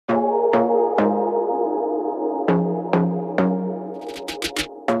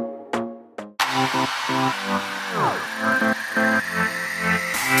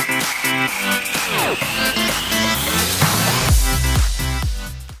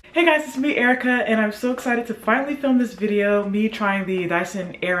Hey guys, it's me, Erica, and I'm so excited to finally film this video, me trying the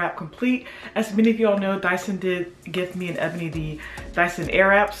Dyson Airwrap Complete. As many of you all know, Dyson did gift me and Ebony the Dyson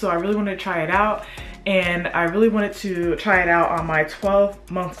Airwrap, so I really wanted to try it out. And I really wanted to try it out on my 12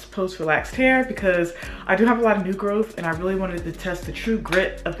 months post-relaxed hair because I do have a lot of new growth and I really wanted to test the true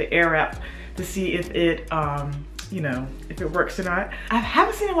grit of the Airwrap to see if it, you know, if it works or not. I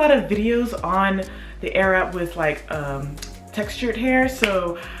haven't seen a lot of videos on the Airwrap with like textured hair,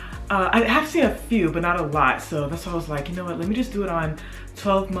 so I have seen a few, but not a lot. So that's why I was like, you know what, let me just do it on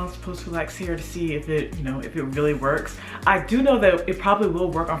 12 months post-relaxed hair to see if it, you know, if it really works. I do know that it probably will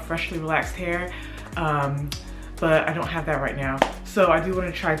work on freshly relaxed hair, but I don't have that right now. So I do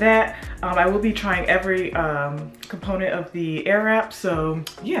want to try that. I will be trying every component of the Airwrap. So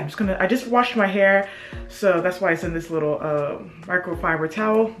yeah, I just washed my hair. So that's why it's in this little microfiber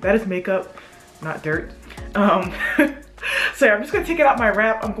towel. That is makeup, not dirt. So yeah, I'm just gonna take it out my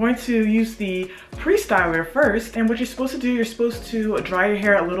wrap. I'm going to use the pre-styler first. And what you're supposed to do, you're supposed to dry your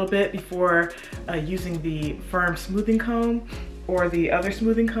hair a little bit before using the firm smoothing comb or the other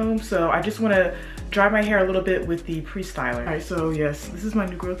smoothing comb. So I just wanna dry my hair a little bit with the pre-styler. All right, so yes, this is my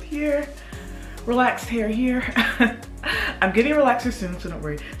new growth here. Relaxed hair here. I'm getting relaxer soon, so don't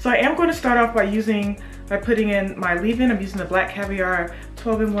worry. So I am going to start off by putting in my leave-in. I'm using the Black Caviar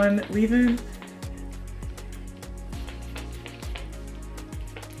 12-in-1 leave-in.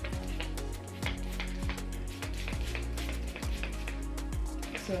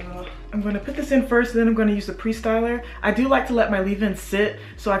 So I'm going to put this in first, then I'm going to use the pre-styler. I do like to let my leave-in sit,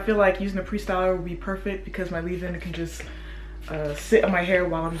 so I feel like using the pre-styler would be perfect because my leave-in can just sit on my hair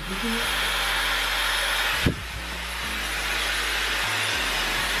while I'm using it.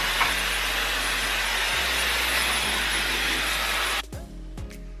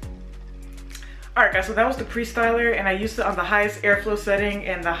 Alright guys, so that was the pre-styler, and I used it on the highest airflow setting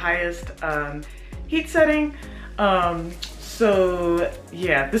and the highest heat setting. So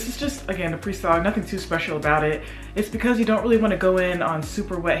yeah, this is just, again, the pre-styler, nothing too special about it. It's because you don't really want to go in on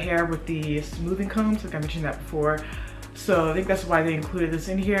super wet hair with the smoothing combs, like I mentioned that before. So I think that's why they included this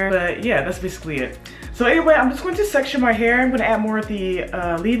in here. But yeah, that's basically it. So anyway, I'm just going to section my hair. I'm going to add more of the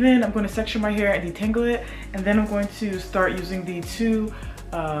leave-in. I'm going to section my hair and detangle it. And then I'm going to start using the two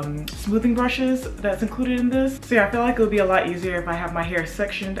smoothing brushes that's included in this. So yeah, I feel like it would be a lot easier if I have my hair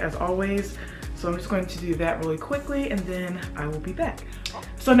sectioned as always. So I'm just going to do that really quickly and then I will be back.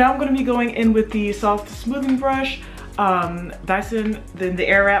 So now I'm going to be going in with the soft smoothing brush. Dyson, then the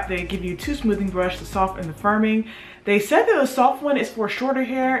Airwrap, they give you two smoothing brushes, the soft and the firming. They said that the soft one is for shorter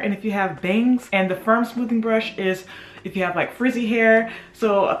hair and if you have bangs, and the firm smoothing brush is if you have like frizzy hair.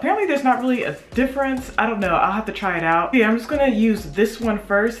 So apparently there's not really a difference. I don't know, I'll have to try it out. Yeah, I'm just gonna use this one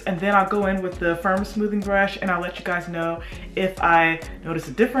first and then I'll go in with the firm smoothing brush and I'll let you guys know if I notice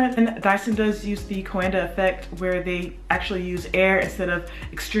a difference. And Dyson does use the Coanda effect where they actually use air instead of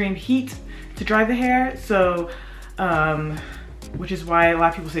extreme heat to dry the hair. So, which is why a lot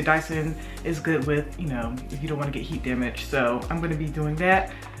of people say Dyson is good with, you know, if you don't want to get heat damage. So I'm going to be doing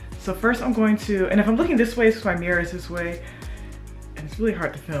that. So first I'm going to, and if I'm looking this way, it's because my mirror is this way, and it's really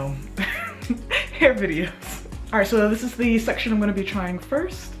hard to film hair videos. All right, so this is the section I'm going to be trying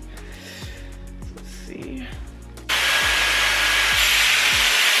first. So let's see.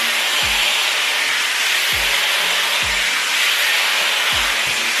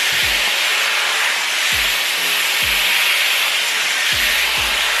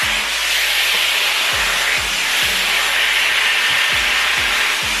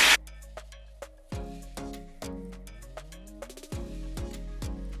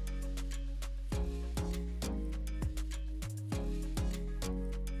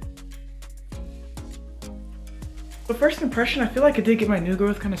 The first impression, I feel like I did get my new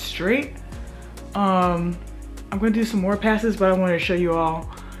growth kind of straight. I'm going to do some more passes, but I wanted to show you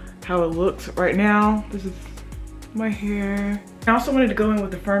all how it looks right now. This is my hair. I also wanted to go in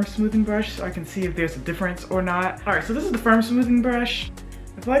with the firm smoothing brush so I can see if there's a difference or not. All right, so this is the firm smoothing brush.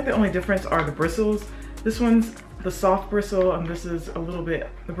 I feel like the only difference are the bristles. This one's the soft bristle, and this is a little bit,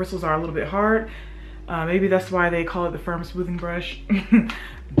 the bristles are a little bit hard. Maybe that's why they call it the firm smoothing brush.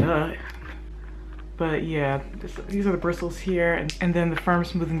 Duh. But yeah, these are the bristles here, and then the firm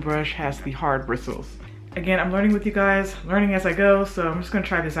smoothing brush has the hard bristles. Again, I'm learning with you guys, learning as I go, so I'm just gonna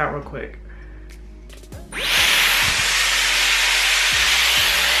try this out real quick.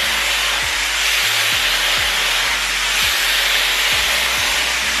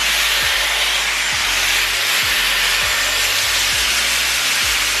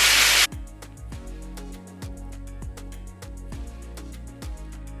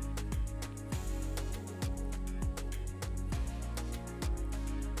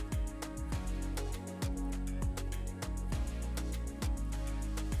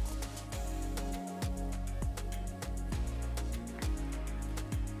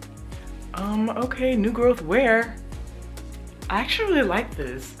 Okay, new growth where? I actually really like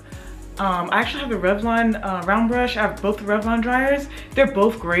this. I actually have the Revlon Roundbrush. I have both the Revlon dryers. They're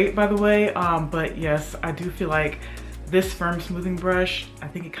both great, by the way. But yes, I do feel like this firm smoothing brush, I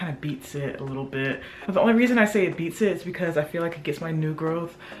think it kind of beats it a little bit. But the only reason I say it beats it is because I feel like it gets my new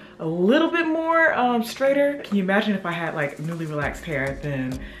growth a little bit more straighter. Can you imagine if I had like newly relaxed hair?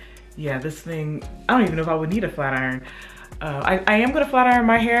 Then yeah, this thing, I don't even know if I would need a flat iron. I am gonna flat iron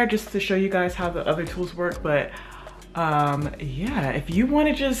my hair just to show you guys how the other tools work, but yeah, if you want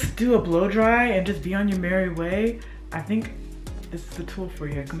to just do a blow dry and just be on your merry way, I think this is the tool for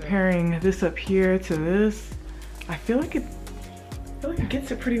you. Comparing this up here to this, I feel like it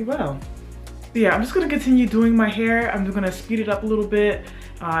gets it pretty well. But yeah, I'm just gonna continue doing my hair. I'm just gonna speed it up a little bit.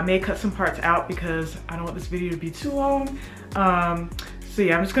 I may cut some parts out because I don't want this video to be too long. So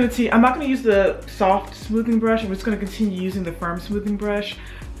yeah, I'm not gonna use the soft smoothing brush. I'm just gonna continue using the firm smoothing brush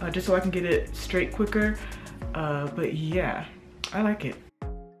just so I can get it straight quicker. But yeah, I like it.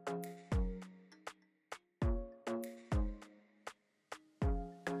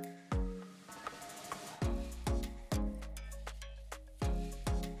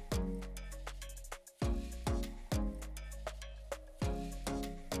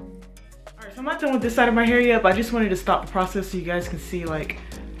 Alright, so I'm not done with this side of my hair yet, but I just wanted to stop the process so you guys can see like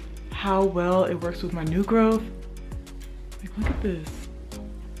how well it works with my new growth. Like, look at this.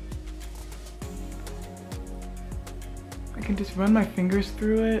 I can just run my fingers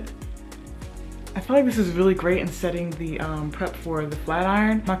through it. I feel like this is really great in setting the prep for the flat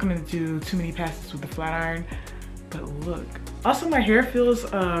iron. I'm not gonna do too many passes with the flat iron, but look. Also, my hair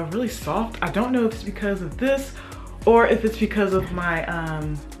feels really soft. I don't know if it's because of this or if it's because of my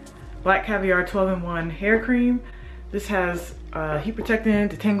Black Caviar 12-in-1 hair cream. This has heat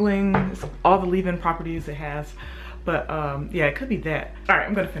protectant, detangling, all the leave-in properties it has. But yeah, it could be that. All right,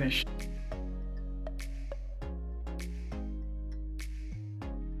 I'm gonna finish.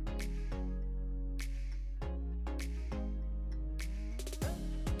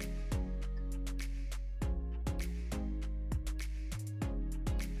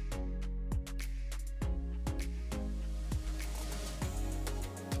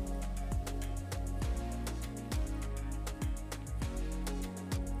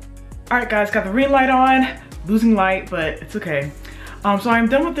 All right guys, got the ring light on, losing light, but it's okay. So I'm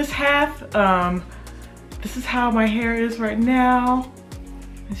done with this half. This is how my hair is right now.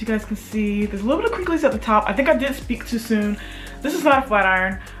 As you guys can see, there's a little bit of crinkles at the top. I think I did speak too soon. This is not a flat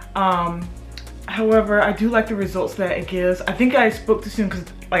iron. However, I do like the results that it gives. I think I spoke too soon because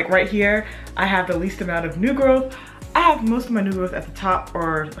like right here, I have the least amount of new growth. I have most of my new growth at the top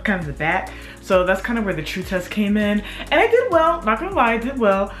or kind of the back. So that's kind of where the true test came in. And I did well, not gonna lie, I did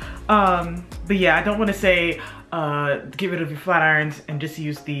well. But yeah, I don't want to say get rid of your flat irons and just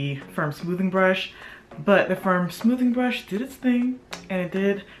use the firm smoothing brush. But the firm smoothing brush did its thing and it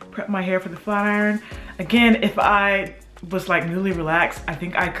did prep my hair for the flat iron. Again, if I was like newly relaxed, I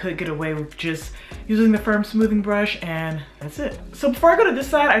think I could get away with just using the firm smoothing brush and that's it. So before I go to this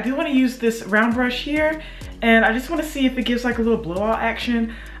side, I do want to use this round brush here and I just want to see if it gives like a little blowout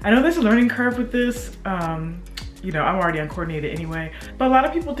action. I know there's a learning curve with this. You know, I'm already uncoordinated anyway, but a lot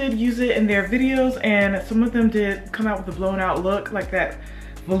of people did use it in their videos and some of them did come out with a blown out look, like that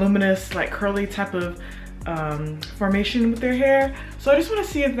voluminous, like curly type of formation with their hair. So I just want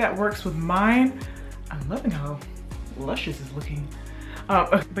to see if that works with mine. I'm loving how luscious it's looking.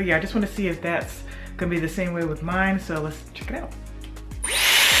 But yeah, I just want to see if that's gonna be the same way with mine. So let's check it out.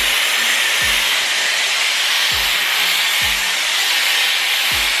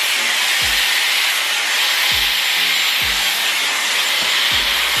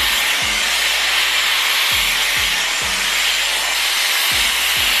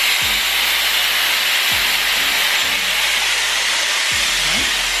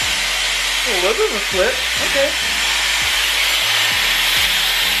 A little bit of a flip, okay.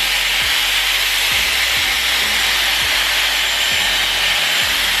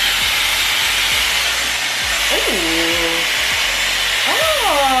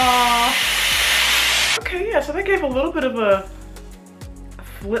 Oh. Okay, yeah, so that gave a little bit of a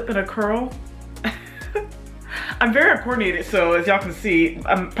flip and a curl. I'm very uncoordinated, so as y'all can see,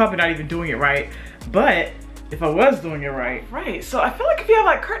 I'm probably not even doing it right, but if I was doing it right. Right, so I feel like if you have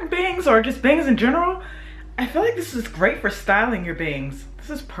like curtain bangs or just bangs in general, I feel like this is great for styling your bangs. This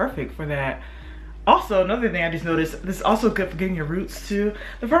is perfect for that. Also, another thing I just noticed, this is also good for getting your roots too.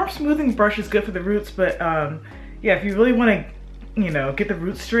 The firm smoothing brush is good for the roots, but yeah, if you really want to, you know, get the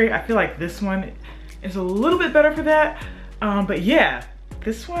roots straight, I feel like this one is a little bit better for that. But yeah,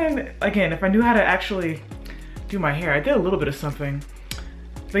 this one, again, if I knew how to actually do my hair, I did a little bit of something.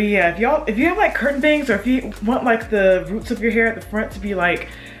 But yeah, if you have like curtain bangs, or if you want like the roots of your hair at the front to be like,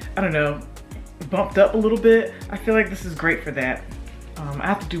 I don't know, bumped up a little bit, I feel like this is great for that. I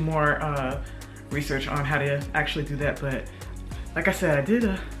have to do more research on how to actually do that, but like I said, I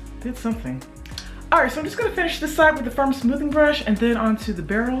did something. All right, so I'm just gonna finish this side with the firm smoothing brush and then onto the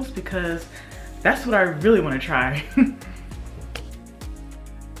barrels because that's what I really want to try.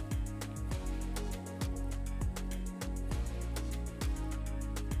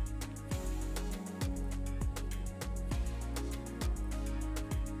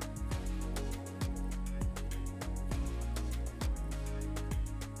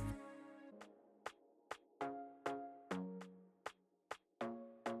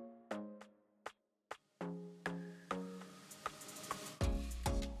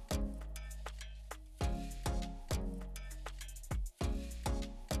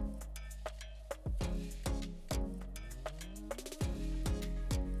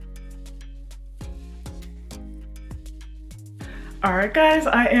 All right, guys,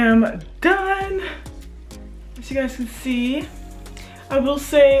 I am done. As you guys can see, I will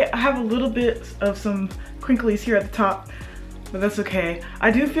say I have a little bit of some crinklies here at the top, but that's okay.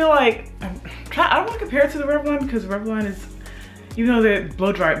 I do feel like I don't want to compare it to the Revlon because Revlon is, even though they're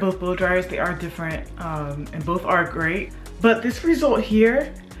both blow dryers, they are different, and both are great. But this result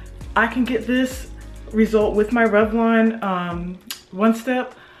here, I can get this result with my Revlon One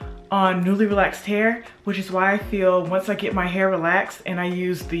Step on newly relaxed hair, which is why I feel once I get my hair relaxed and I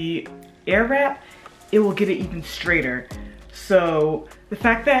use the Airwrap, it will get it even straighter. So the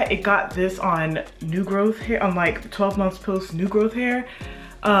fact that it got this on new growth hair, on like 12 months post new growth hair,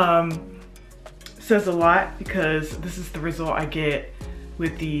 says a lot because this is the result I get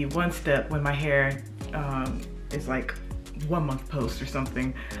with the One Step when my hair is like 1 month post or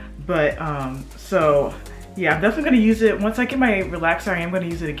something. But so yeah, I'm definitely gonna use it. Once I get my relaxer, I am gonna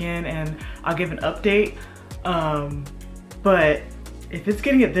use it again and I'll give an update. But if it's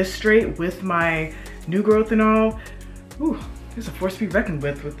getting it this straight with my new growth and all, ooh, there's a force to be reckoned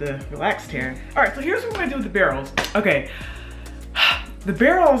with the relaxed hair. All right, so here's what I'm gonna do with the barrels. Okay, the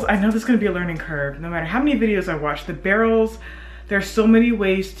barrels, I know this is gonna be a learning curve. No matter how many videos I watch, the barrels, there's so many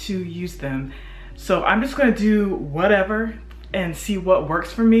ways to use them. So I'm just gonna do whatever and see what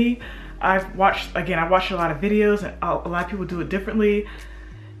works for me. I watched a lot of videos and a lot of people do it differently.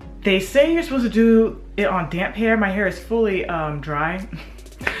 They say you're supposed to do it on damp hair. My hair is fully dry.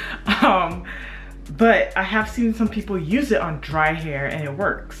 But I have seen some people use it on dry hair and it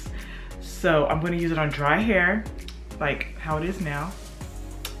works. So I'm gonna use it on dry hair, like how it is now.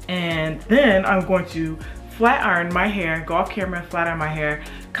 And then I'm going to flat iron my hair, go off camera, flat iron my hair,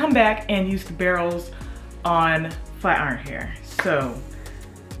 come back and use the barrels on flat iron hair. So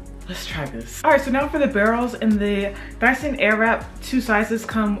let's try this. All right, so now for the barrels. In the Dyson Airwrap, two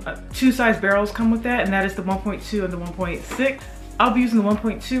size barrels come with that, and that is the 1.2 and the 1.6. I'll be using the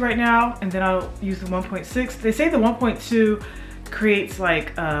 1.2 right now, and then I'll use the 1.6. They say the 1.2 creates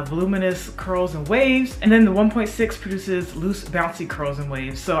like voluminous curls and waves, and then the 1.6 produces loose, bouncy curls and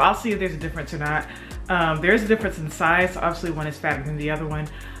waves. So I'll see if there's a difference or not. There is a difference in size. Obviously, one is fatter than the other one.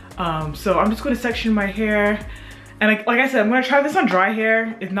 So I'm just going to section my hair. And like I said, I'm gonna try this on dry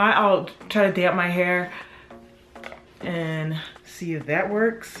hair. If not, I'll try to damp my hair and see if that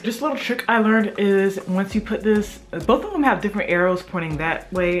works. Just a little trick I learned is once you put this, both of them have different arrows pointing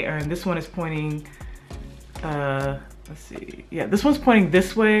that way, and this one is pointing, let's see. Yeah, this one's pointing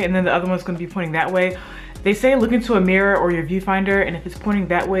this way, and then the other one's gonna be pointing that way. They say look into a mirror or your viewfinder, and if it's pointing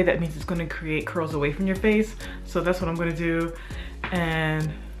that way, that means it's gonna create curls away from your face. So that's what I'm gonna do.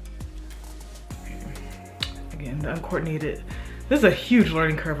 And again, the uncoordinated. This is a huge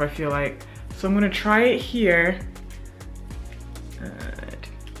learning curve, I feel like. So I'm gonna try it here.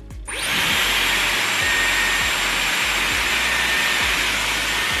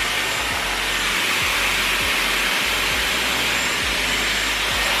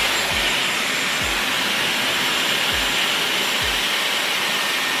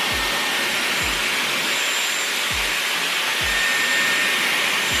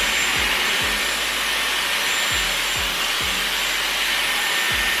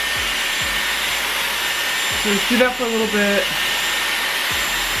 So just do that for a little bit.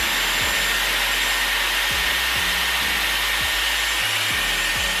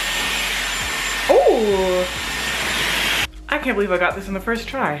 Oh! I can't believe I got this in the first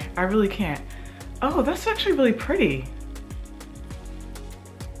try. I really can't. Oh, that's actually really pretty.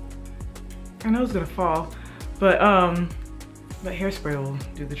 I know it's gonna fall, but hairspray will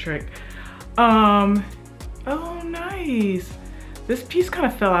do the trick. Oh, nice. This piece kind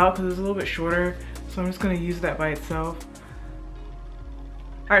of fell out because it's a little bit shorter. So I'm just gonna use that by itself.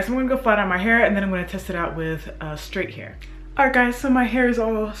 All right, so I'm gonna go flat iron my hair and then I'm gonna test it out with straight hair. All right guys, so my hair is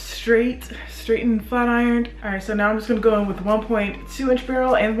all straight and flat ironed. All right, so now I'm just gonna go in with 1.2 inch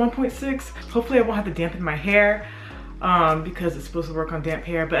barrel and 1.6. Hopefully I won't have to dampen my hair because it's supposed to work on damp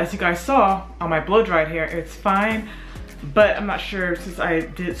hair. But as you guys saw on my blow dried hair, it's fine. But I'm not sure, since I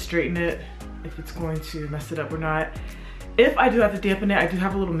did straighten it, if it's going to mess it up or not. If I do have to dampen it, I do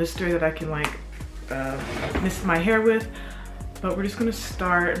have a little mister that I can like mist my hair with. But we're just gonna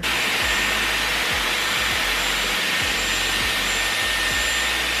start.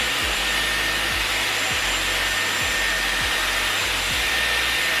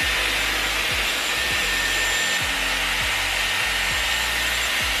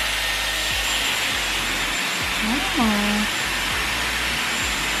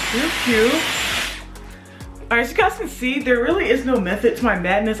 Real cute. All right, so you guys can see there really is no method to my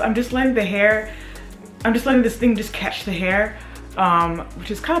madness. I'm just letting this thing just catch the hair,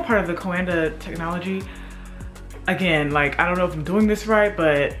 which is kind of part of the Coanda technology. Again, like, I don't know if I'm doing this right,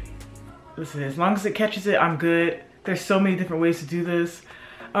 but listen, as long as it catches it, I'm good. There's so many different ways to do this.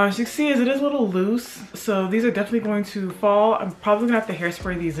 As you can see, it is a little loose, so these are definitely going to fall. I'm probably gonna have to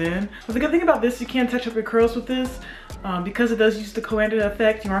hairspray these in. But the good thing about this, you can touch up your curls with this. Because it does use the Coanda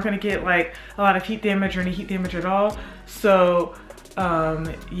effect, you aren't gonna get like a lot of heat damage or any heat damage at all. So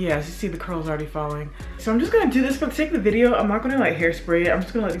yeah, as you see, the curls already falling. So I'm just gonna do this for the sake of the video. I'm not gonna like hairspray it. I'm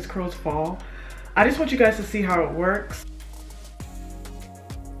just gonna let these curls fall. I just want you guys to see how it works.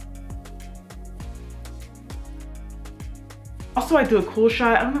 Also, I do a cool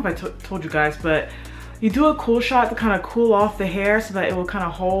shot. I don't know if I told you guys, but you do a cool shot to kind of cool off the hair so that it will kind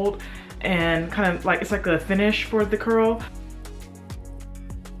of hold and kind of like, it's like a finish for the curl.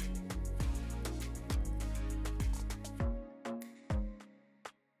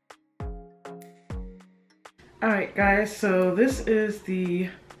 All right, guys, so this is the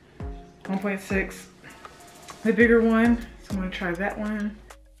 1.6, the bigger one. So I'm gonna try that one.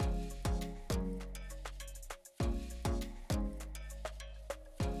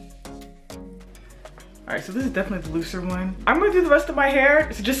 All right, so this is definitely the looser one. I'm gonna do the rest of my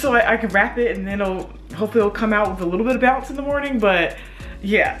hair, so just so I can wrap it, and then hopefully it'll come out with a little bit of bounce in the morning, but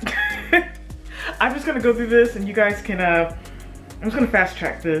yeah. I'm just gonna go through this and you guys can, I'm just gonna fast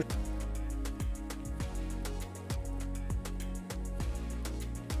track this.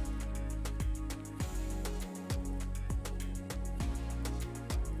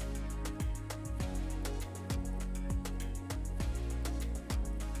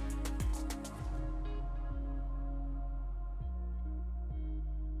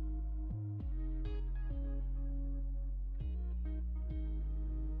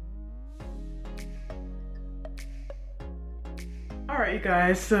 All right, you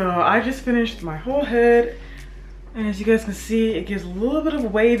guys, so I just finished my whole head, and as you guys can see, it gives a little bit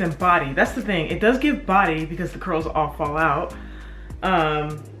of wave and body. That's the thing, it does give body because the curls all fall out.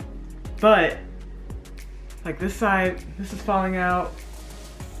 But like this side, this is falling out.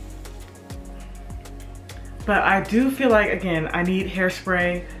 But I do feel like, again, I need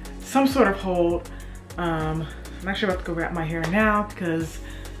hairspray, some sort of hold. I'm actually about to go wrap my hair now because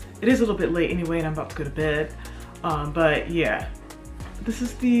it is a little bit late anyway and I'm about to go to bed. But yeah. These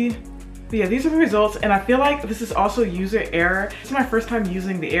are the results, and I feel like this is also user error. This is my first time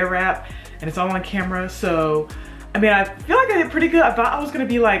using the Airwrap, and it's all on camera, so I mean, I feel like I did pretty good. I thought I was gonna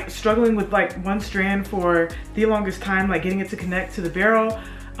be like struggling with like one strand for the longest time, like getting it to connect to the barrel,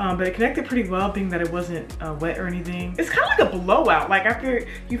 but it connected pretty well, being that it wasn't wet or anything. It's kind of like a blowout. Like after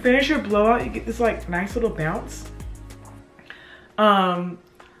you finish your blowout, you get this like nice little bounce.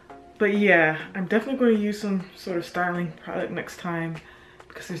 But yeah, I'm definitely going to use some sort of styling product next time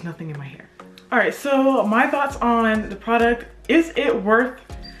because there's nothing in my hair. All right, so my thoughts on the product. Is it worth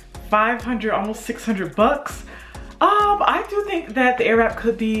 500, almost 600 bucks? I do think that the Airwrap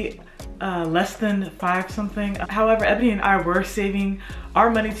could be less than 5 something. However, Ebony and I were saving our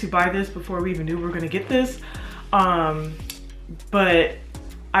money to buy this before we even knew we were gonna get this. But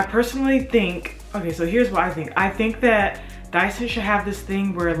I personally think, okay, so here's what I think. I think that Dyson should have this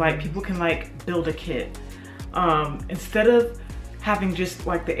thing where like people can like build a kit. Instead of having just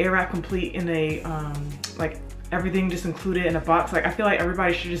like the Airwrap complete in a, like everything just included in a box. Like I feel like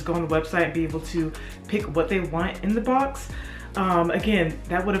everybody should just go on the website and be able to pick what they want in the box. Again,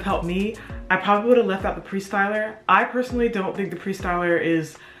 that would have helped me. I probably would have left out the pre-styler. I personally don't think the pre-styler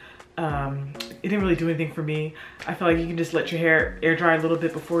is, it didn't really do anything for me. I feel like you can just let your hair air dry a little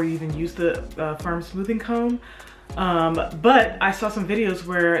bit before you even use the firm smoothing comb. But I saw some videos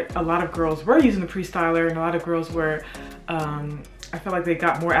where a lot of girls were using the pre-styler and a lot of girls were I felt like they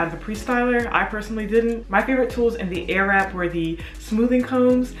got more out of the pre-styler. I personally didn't. My favorite tools in the Airwrap were the smoothing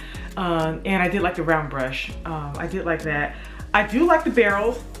combs, and I did like the Roundbrush. I did like that. I do like the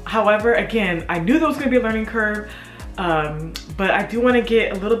barrels. However, again, I knew there was gonna be a learning curve, but I do wanna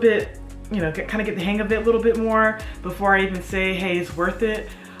get a little bit, you know, kind of get the hang of it a little bit more before I even say, hey, it's worth it.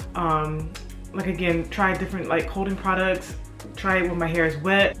 Like again, try different like holding products, try it when my hair is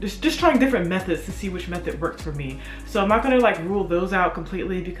wet, just trying different methods to see which method works for me. So I'm not gonna like rule those out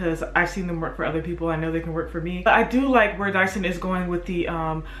completely because I've seen them work for other people. I know they can work for me. But I do like where Dyson is going with the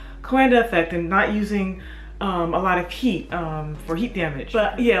Coanda effect and not using a lot of heat for heat damage.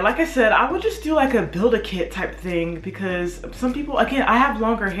 But yeah, like I said, I would just do like a build-a-kit type thing because some people, again, I have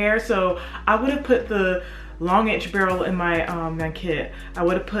longer hair, so I would have put the long inch barrel in my my kit. I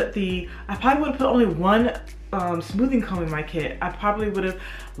probably would have put only one smoothing comb in my kit. I probably would have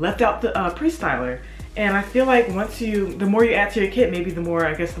left out the pre-styler. And I feel like the more you add to your kit, maybe the more,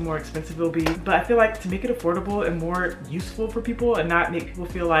 I guess, the more expensive it'll be. But I feel like to make it affordable and more useful for people and not make people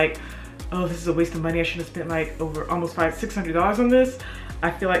feel like, oh, this is a waste of money, I should have spent like over almost $600 on this,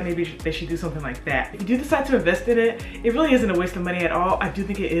 I feel like maybe they should do something like that. If you do decide to invest in it, it really isn't a waste of money at all. I do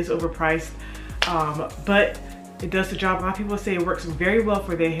think it is overpriced, but it does the job. A lot of people say it works very well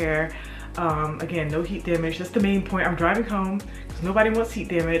for their hair. Again, no heat damage. That's the main point. I'm driving home because nobody wants heat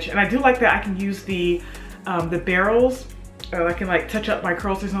damage. And I do like that I can use the barrels, or I can like touch up my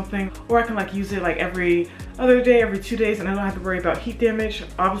curls or something, or I can like use it like every other day, every 2 days, and I don't have to worry about heat damage.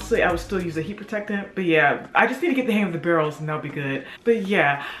 Obviously, I would still use a heat protectant, but yeah, I just need to get the hang of the barrels and that'll be good. But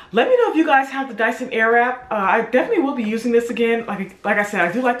yeah, let me know if you guys have the Dyson Airwrap. I definitely will be using this again. Like I said,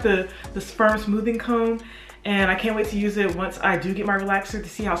 I do like the firm smoothing comb, and I can't wait to use it once I do get my relaxer to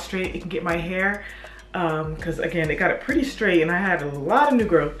see how straight it can get my hair. Because again, it got it pretty straight and I had a lot of new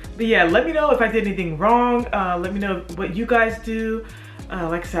growth. But yeah, let me know if I did anything wrong. Let me know what you guys do.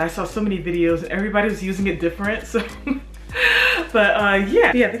 Like I said, I saw so many videos and everybody was using it different, so but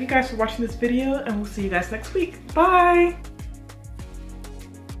yeah, thank you guys for watching this video and we'll see you guys next week. Bye.